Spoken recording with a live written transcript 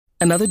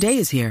Another day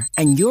is here,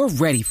 and you're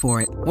ready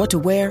for it. What to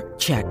wear?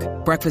 Check.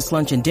 Breakfast,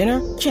 lunch, and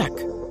dinner? Check.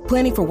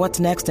 Planning for what's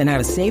next and how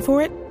to save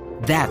for it?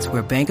 That's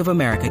where Bank of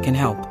America can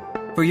help.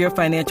 For your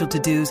financial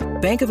to-dos,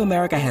 Bank of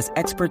America has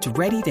experts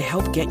ready to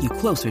help get you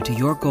closer to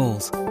your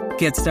goals.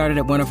 Get started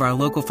at one of our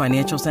local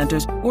financial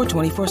centers or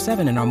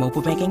 24/7 in our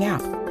mobile banking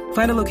app.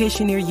 Find a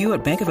location near you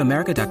at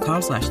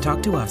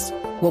bankofamerica.com/talktous.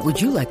 What would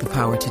you like the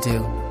power to do?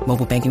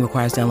 Mobile banking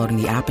requires downloading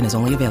the app and is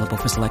only available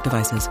for select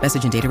devices.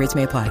 Message and data rates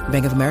may apply.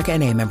 Bank of America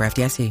N.A., member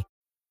FDIC.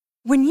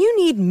 When you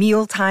need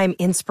mealtime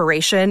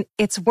inspiration,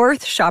 it's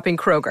worth shopping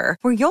Kroger,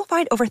 where you'll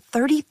find over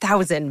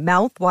 30,000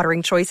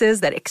 mouth-watering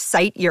choices that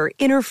excite your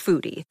inner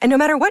foodie. And no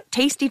matter what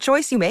tasty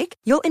choice you make,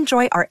 you'll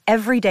enjoy our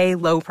everyday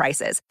low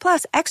prices,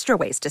 plus extra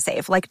ways to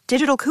save, like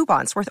digital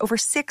coupons worth over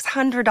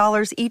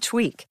 $600 each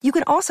week. You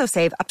can also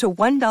save up to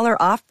 $1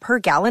 off per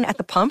gallon at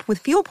the pump with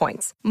fuel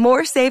points.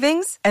 More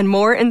savings and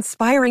more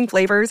inspiring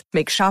flavors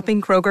make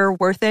shopping Kroger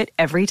worth it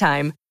every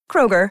time.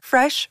 Kroger,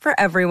 fresh for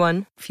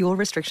everyone. Fuel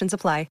restrictions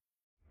apply.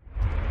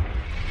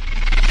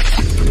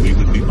 We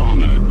would be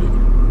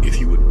honored if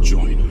you would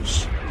join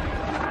us.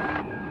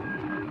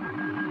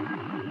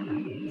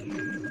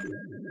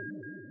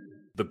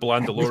 The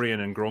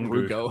Mandalorian and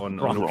Grongu on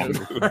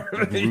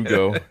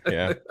Rugo,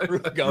 yeah.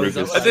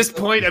 At this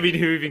point, I mean,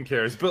 who even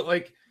cares? But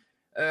like,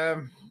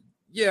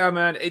 yeah,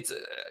 man, it's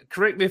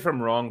correct me if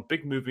I'm wrong.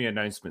 Big movie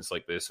announcements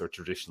like this are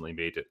traditionally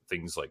made at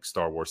things like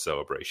Star Wars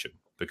Celebration,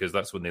 because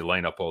that's when they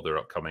line up all their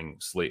upcoming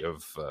slate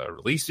of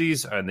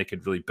releases, and they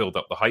could really build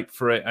up the hype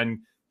for it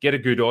and get a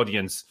good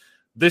audience.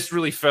 This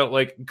really felt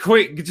like,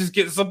 quick, just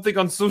get something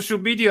on social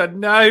media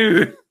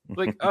now.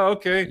 Like, oh,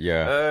 okay.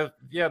 Yeah.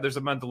 There's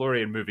a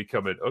Mandalorian movie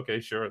coming.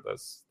 Okay, sure.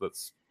 That's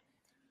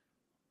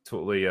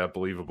totally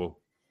believable.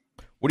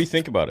 What do you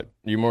think about it?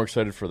 Are you more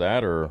excited for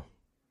that or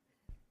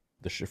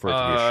for it to be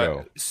a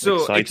show?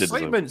 So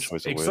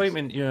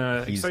excitement,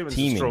 yeah. He's excitement's a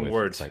teeming strong with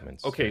word.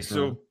 excitement. Okay,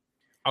 so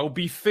I'll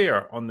be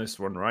fair on this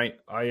one, right?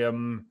 I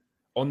am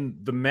on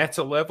the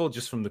meta level,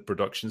 just from the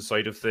production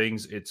side of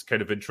things, it's kind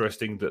of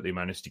interesting that they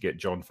managed to get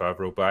Jon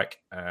Favreau back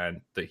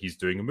and that he's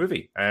doing a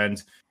movie.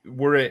 And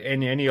were it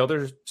in any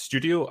other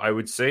studio, I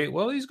would say,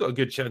 well, he's got a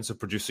good chance of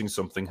producing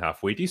something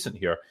halfway decent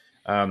here.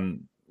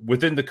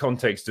 Within the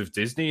context of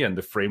Disney and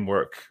the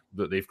framework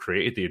that they've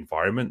created, the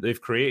environment they've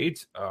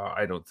created,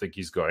 I don't think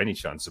he's got any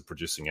chance of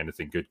producing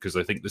anything good, because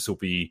I think this will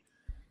be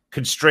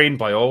constrained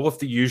by all of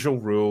the usual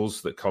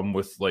rules that come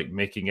with like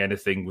making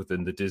anything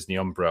within the Disney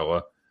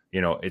umbrella. You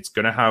know, it's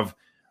going to have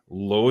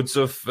loads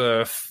of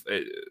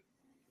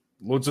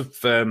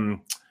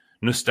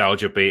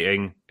nostalgia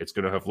baiting. It's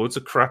going to have loads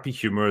of crappy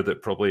humor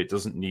that probably it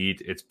doesn't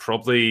need. It's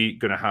probably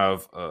going to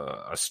have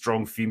a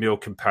strong female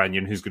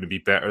companion who's going to be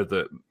better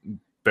than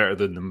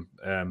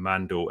the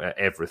Mando at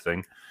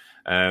everything.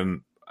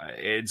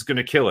 It's going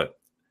to kill it.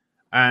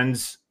 And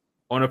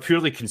on a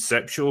purely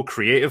conceptual,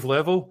 creative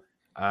level,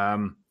 I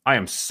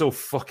am so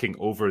fucking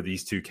over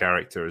these two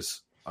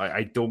characters.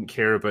 I don't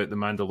care about the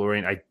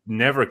Mandalorian. I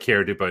never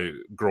cared about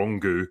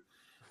Grongu.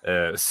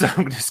 So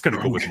I'm just going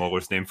to go with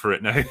Muller's name for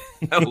it now.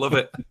 I love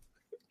it.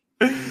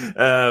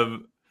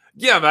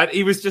 Yeah, man,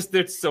 he was just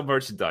there to sell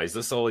merchandise.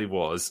 That's all he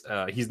was.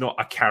 He's not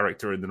a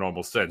character in the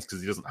normal sense because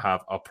he doesn't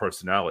have a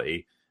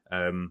personality.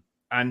 And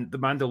the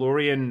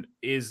Mandalorian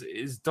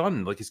is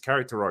done. Like, his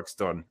character arc's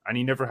done. And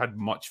he never had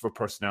much of a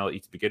personality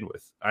to begin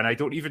with. And I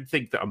don't even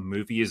think that a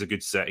movie is a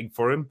good setting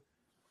for him.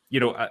 You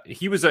know,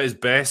 he was at his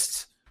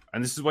best.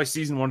 And this is why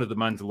season 1 of The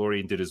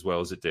Mandalorian did as well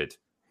as it did.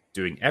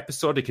 Doing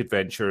episodic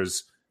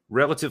adventures,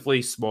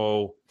 relatively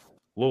small,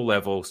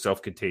 low-level,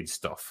 self-contained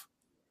stuff.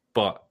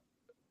 But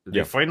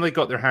they finally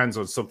got their hands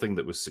on something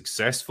that was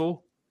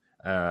successful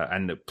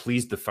and that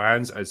pleased the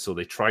fans. And so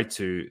they tried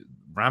to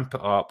ramp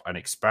it up and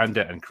expand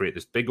it and create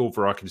this big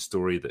overarching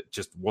story that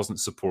just wasn't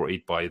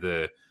supported by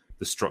the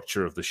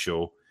structure of the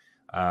show.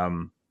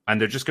 And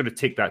they're just going to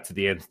take that to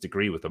the nth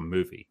degree with a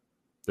movie.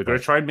 They're going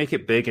to try and make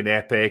it big and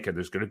epic, and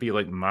there's going to be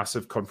like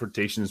massive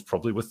confrontations,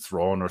 probably with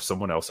Thrawn or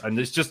someone else. And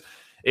it's just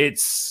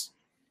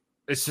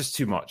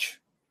too much.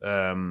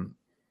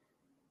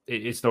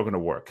 It's not going to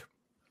work.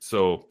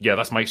 So yeah,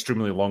 that's my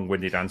extremely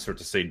long-winded answer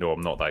to say no.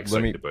 I'm not that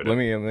excited about it. Let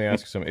me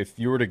ask you something. If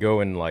you were to go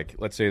and like,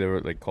 let's say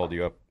they called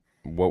you up,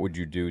 what would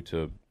you do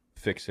to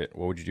fix it?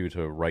 What would you do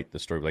to write the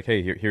story? Like,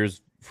 hey,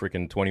 here's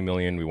freaking $20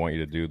 million. We want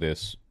you to do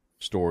this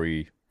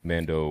story,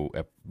 Mando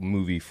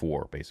movie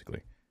 4,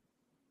 basically.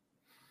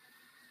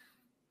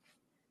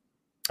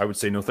 I would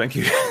say no, thank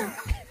you.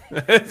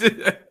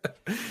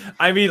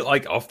 I mean,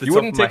 like off the top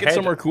of my head, you wouldn't take it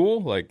somewhere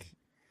cool, where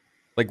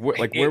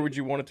would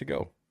you want it to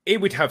go? It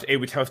would have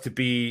to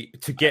be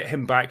to get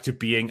him back to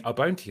being a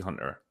bounty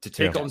hunter, to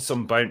take on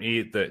some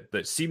bounty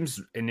that seems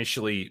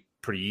initially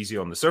pretty easy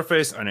on the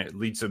surface, and it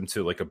leads him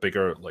to like a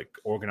bigger like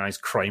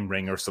organized crime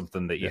ring or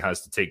something that he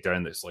has to take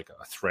down. That's like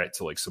a threat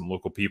to like some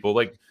local people.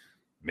 Like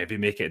maybe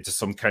make it into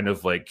some kind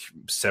of like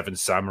Seven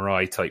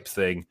Samurai type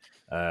thing.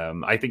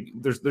 I think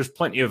there's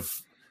plenty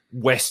of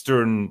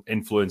Western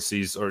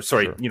influences,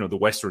 the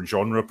Western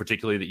genre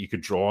particularly, that you could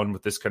draw on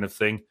with this kind of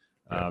thing.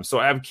 So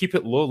I would keep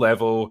it low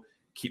level,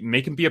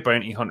 make him be a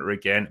bounty hunter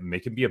again,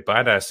 make him be a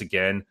badass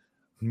again,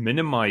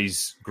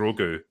 minimize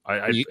Grogu.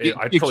 I'd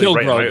probably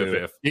write him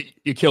out of it.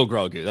 You kill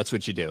Grogu. That's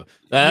what you do.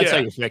 That's how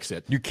you fix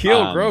it. You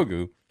kill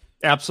Grogu.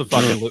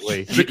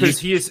 Absolutely. Because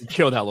he is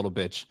kill that little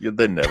bitch.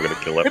 They're never gonna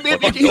kill him.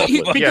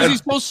 Because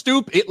he's so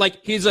stupid.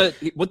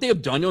 What they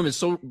have done to him is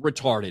so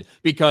retarded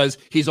because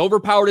he's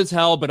overpowered as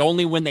hell, but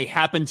only when they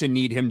happen to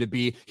need him to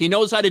be. He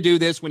knows how to do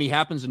this when he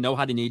happens to know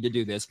how to need to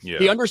do this. Yeah.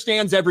 He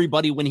understands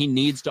everybody when he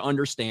needs to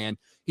understand.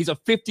 He's a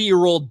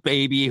 50-year-old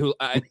baby who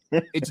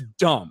it's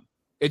dumb.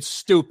 It's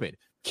stupid.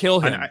 Kill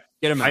him.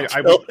 Get him out.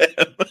 Kill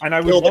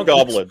the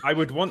goblin. I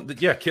would want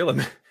kill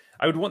him.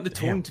 I would want the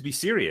tone to be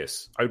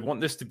serious. I would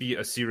want this to be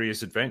a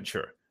serious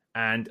adventure.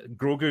 And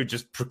Grogu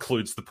just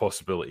precludes the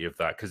possibility of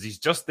that because he's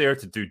just there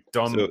to do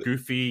dumb,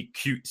 goofy,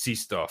 cutesy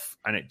stuff.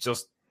 And it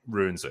just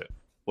ruins it.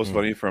 What's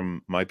funny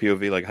from my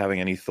POV, like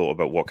having any thought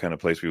about what kind of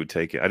place we would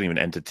take it, I didn't even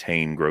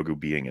entertain Grogu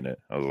being in it.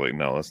 I was like,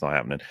 no, that's not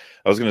happening.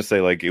 I was going to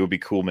say, like, it would be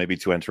cool maybe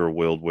to enter a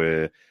world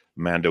where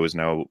Mando is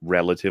now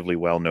relatively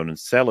well-known and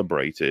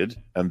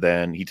celebrated, and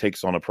then he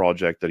takes on a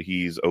project that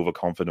he's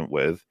overconfident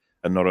with,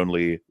 and not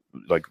only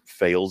like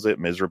fails it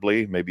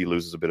miserably, maybe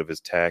loses a bit of his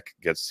tech,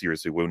 gets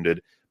seriously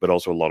wounded, but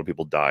also a lot of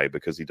people die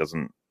because he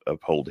doesn't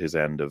uphold his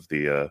end of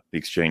the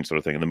exchange sort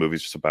of thing. And the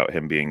movie's just about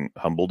him being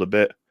humbled a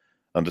bit,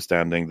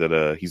 understanding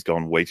that he's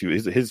gone way too...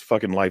 His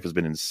fucking life has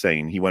been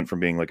insane. He went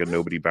from being like a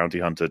nobody bounty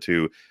hunter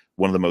to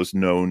one of the most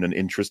known and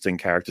interesting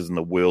characters in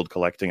the world,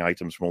 collecting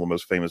items from all the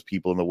most famous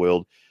people in the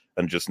world.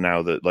 And just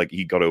now that like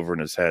he got over in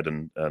his head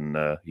and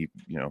he,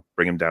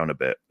 bring him down a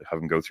bit, have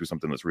him go through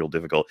something that's real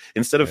difficult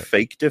instead of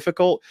fake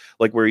difficult,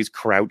 like where he's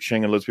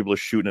crouching and loads of people are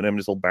shooting at him,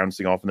 just all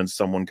bouncing off, and then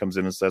someone comes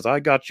in and says, "I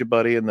got you,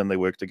 buddy," and then they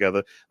work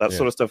together. That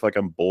sort of stuff. Like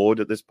I'm bored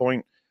at this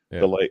point. Yeah.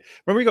 But like,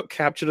 remember he got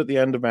captured at the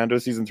end of Mando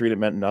season 3 and it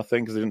meant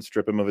nothing because they didn't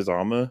strip him of his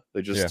armor.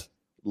 They just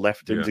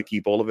left him to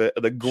keep all of it.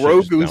 And the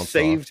Grogu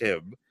saved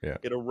him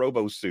in a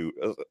robo suit.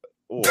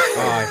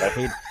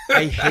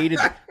 I hated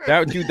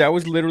that, dude. That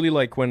was literally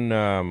like when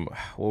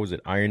what was it,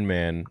 Iron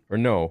Man or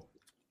no,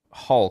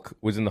 Hulk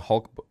was in the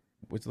Hulk.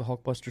 Was it the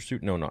Hulkbuster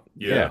suit? No, not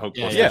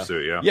Hulkbuster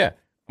suit. Yeah.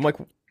 I'm like,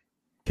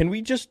 can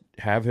we just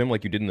have him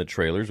like you did in the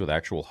trailers with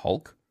actual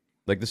Hulk?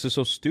 Like this is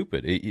so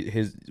stupid.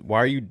 Why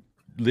are you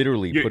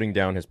literally putting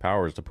down his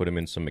powers to put him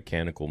in some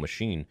mechanical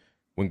machine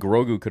when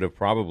Grogu could have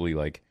probably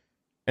like?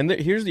 And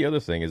here's the other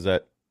thing is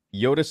that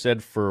Yoda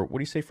said for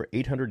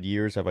 800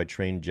 years have I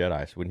trained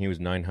Jedi when he was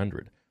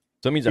 900.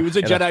 So that means he was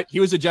a Jedi. He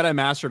was a Jedi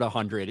Master at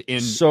 100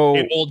 in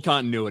old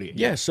continuity.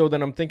 Yeah. So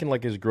then I'm thinking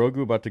like, is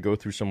Grogu about to go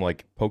through some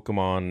like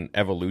Pokemon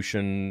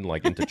evolution,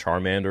 like into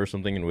Charmander or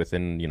something, and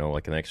within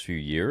like the next few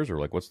years, or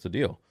like what's the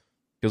deal?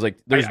 Because like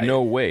there's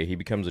no way he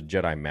becomes a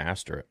Jedi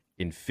Master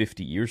in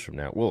 50 years from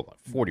now. Well,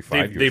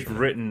 45 years.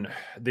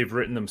 They've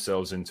written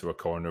themselves into a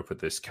corner with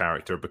this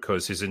character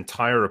because his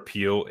entire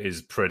appeal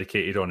is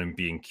predicated on him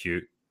being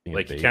cute.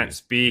 Like he can't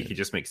speak, he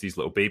just makes these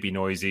little baby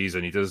noises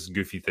and he does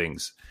goofy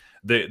things.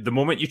 The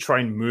moment you try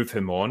and move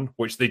him on,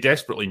 which they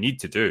desperately need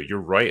to do, you're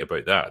right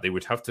about that. They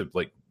would have to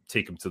like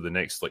take him to the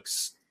next like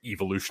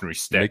evolutionary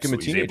step. Make him so a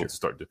he's teenager. able to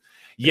start to.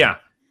 Yeah,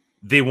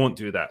 they won't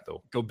do that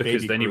though,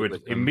 because then he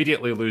would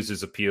immediately lose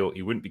his appeal.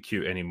 He wouldn't be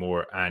cute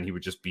anymore, and he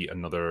would just be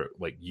another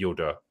like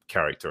Yoda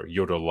character,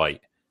 Yoda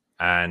light,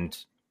 and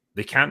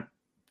they can't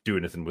do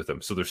anything with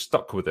him, so they're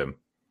stuck with him.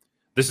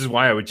 This is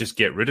why I would just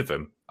get rid of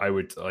him. I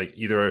would like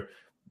either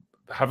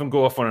have him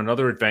go off on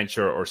another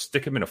adventure or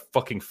stick him in a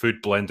fucking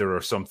food blender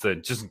or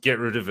something. Just get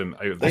rid of him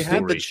out of the story. They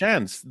had the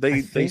chance.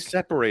 They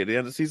separated at the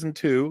end of season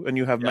 2, and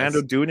you have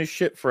Mando doing his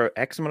shit for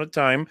X amount of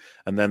time,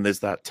 and then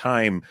there's that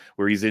time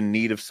where he's in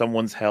need of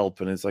someone's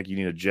help, and it's like, you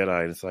need a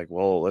Jedi, and it's like,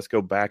 well, let's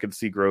go back and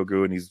see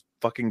Grogu, and he's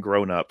fucking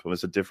grown up, and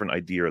it's a different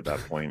idea at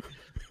that point.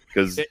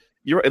 Because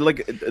you're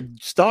like,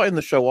 starting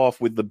the show off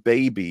with the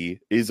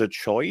baby is a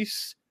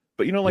choice,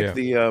 but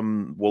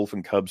the Wolf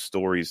and Cub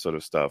stories sort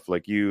of stuff,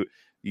 like you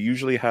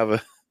usually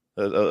have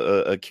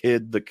a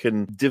kid that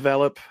can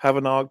develop, have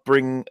an arc,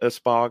 bring a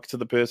spark to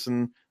the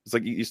person. It's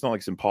like it's not like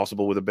it's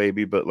impossible with a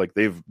baby, but like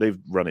they've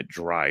run it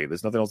dry.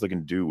 There's nothing else they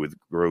can do with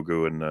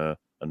Grogu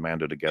and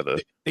Mando together.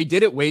 They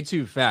did it way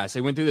too fast.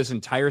 They went through this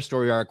entire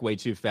story arc way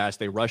too fast.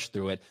 They rushed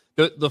through it.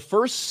 The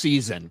first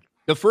season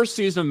of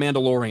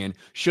Mandalorian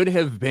should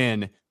have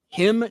been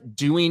him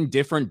doing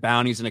different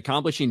bounties and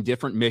accomplishing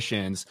different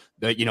missions,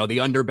 the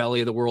underbelly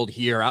of the world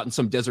here, out in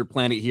some desert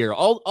planet here,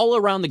 all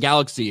around the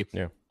galaxy,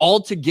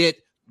 all to get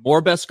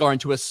more Beskar and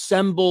to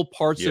assemble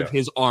parts of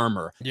his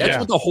armor. That's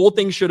what the whole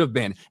thing should have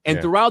been. And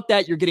throughout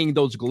that, you're getting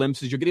those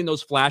glimpses, you're getting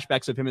those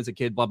flashbacks of him as a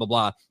kid, blah, blah,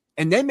 blah.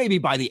 And then maybe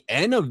by the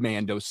end of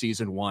Mando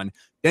season 1,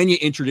 then you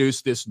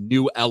introduce this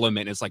new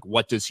element. It's like,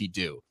 what does he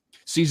do?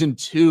 Season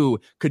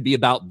 2 could be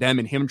about them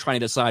and him trying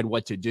to decide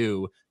what to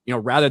do,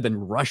 rather than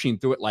rushing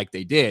through it like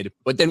they did.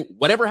 But then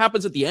whatever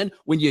happens at the end,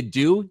 when you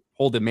do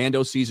hold the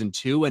Mando season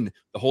 2 and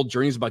the whole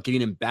journey is about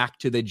getting him back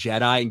to the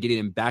Jedi and getting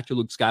him back to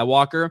Luke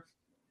Skywalker,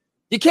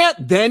 you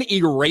can't then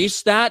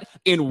erase that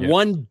in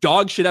one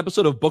dog shit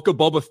episode of Book of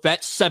Boba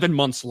Fett 7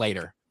 months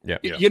later. Yeah.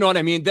 You know what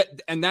I mean?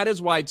 That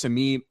is why, to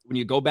me, when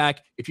you go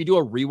back, if you do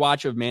a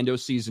rewatch of Mando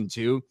season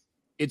 2,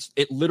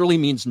 it literally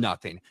means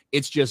nothing.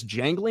 It's just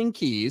jangling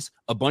keys,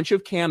 a bunch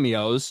of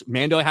cameos.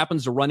 Mando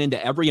happens to run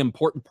into every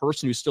important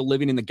person who's still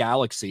living in the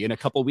galaxy in a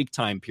couple-week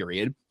time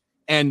period.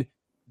 And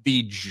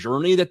the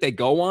journey that they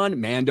go on,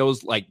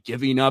 Mando's like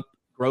giving up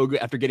Grogu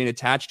after getting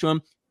attached to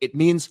him, it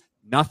means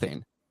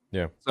nothing.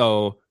 Yeah.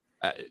 So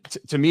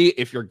to me,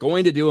 if you're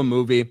going to do a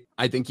movie,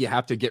 I think you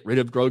have to get rid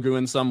of Grogu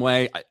in some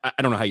way. I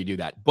don't know how you do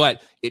that,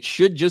 but it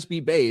should just be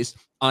based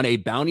on a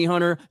bounty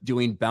hunter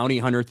doing bounty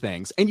hunter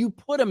things. And you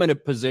put him in a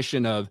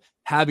position of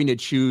having to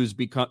choose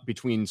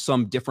between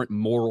some different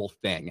moral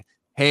thing.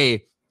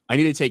 Hey, I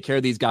need to take care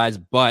of these guys,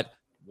 but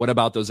what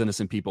about those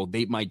innocent people?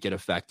 They might get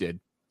affected.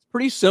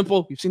 Pretty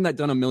simple. You've seen that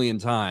done a million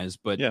times,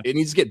 but it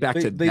needs to get back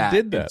to they that.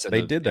 Did that.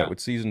 They did that with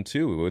season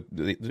 2.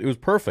 It was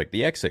perfect.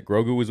 The exit.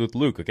 Grogu was with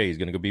Luke. Okay, he's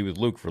going to go be with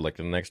Luke for like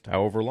the next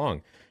however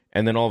long.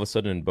 And then all of a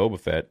sudden in Boba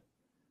Fett,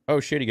 oh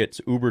shit, he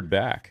gets Ubered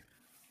back.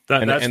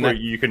 That's where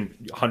you can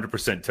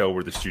 100% tell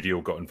where the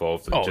studio got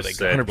involved and just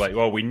said, 100%. Like,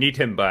 well, we need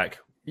him back.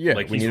 Yeah,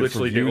 like he's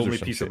literally the only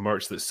piece of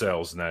merch that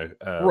sells now.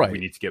 Right. We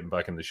need to get him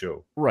back in the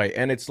show. Right.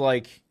 And it's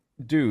like,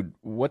 dude,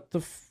 what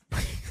the...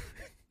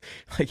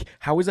 like,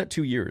 how is that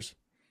 2 years?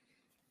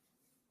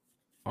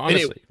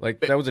 Honestly,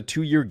 that was a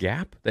 2-year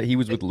gap that he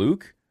was with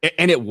Luke,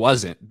 and it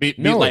wasn't. It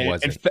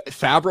wasn't. And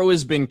Favreau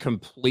has been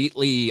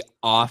completely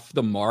off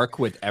the mark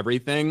with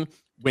everything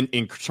when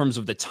in terms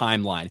of the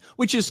timeline,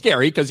 which is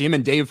scary because him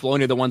and Dave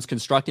Filoni are the ones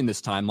constructing this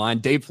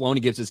timeline. Dave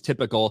Filoni gives his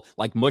typical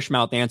like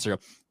mushmouth answer.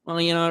 Well,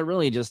 it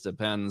really just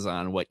depends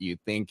on what you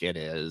think it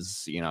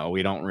is.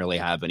 We don't really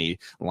have any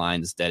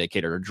lines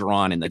dedicated or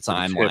drawn in the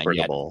timeline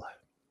yet.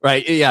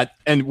 Right. Yeah.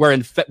 And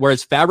whereas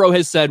Favreau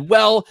has said,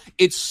 well,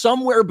 it's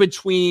somewhere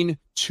between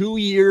 2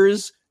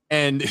 years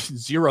and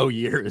 0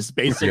 years,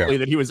 basically,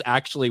 that he was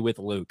actually with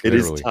Luke. It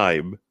is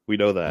time. We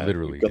know that.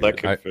 Literally. We got that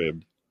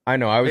confirmed. I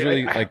know. I was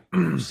really like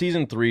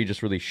season 3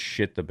 just really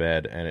shit the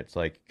bed, and it's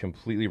like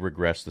completely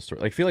regressed the story.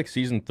 Like, I feel like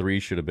season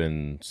 3 should have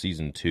been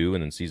season 2,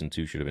 and then season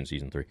 2 should have been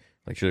season 3.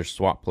 Like, should have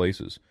swapped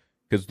places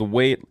because the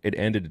way it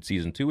ended in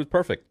season 2 was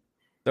perfect.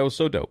 That was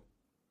so dope.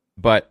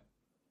 But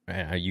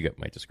you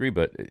might disagree,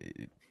 but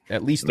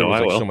at least there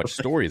was so much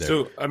story there.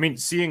 So, I mean,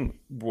 seeing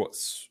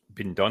what's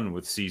been done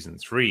with season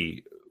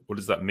 3, what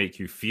does that make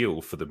you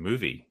feel for the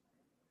movie?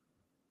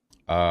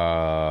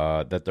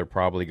 That they're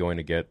probably going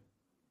to get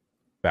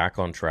back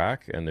on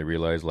track and they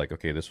realize, like,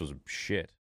 okay, this was shit.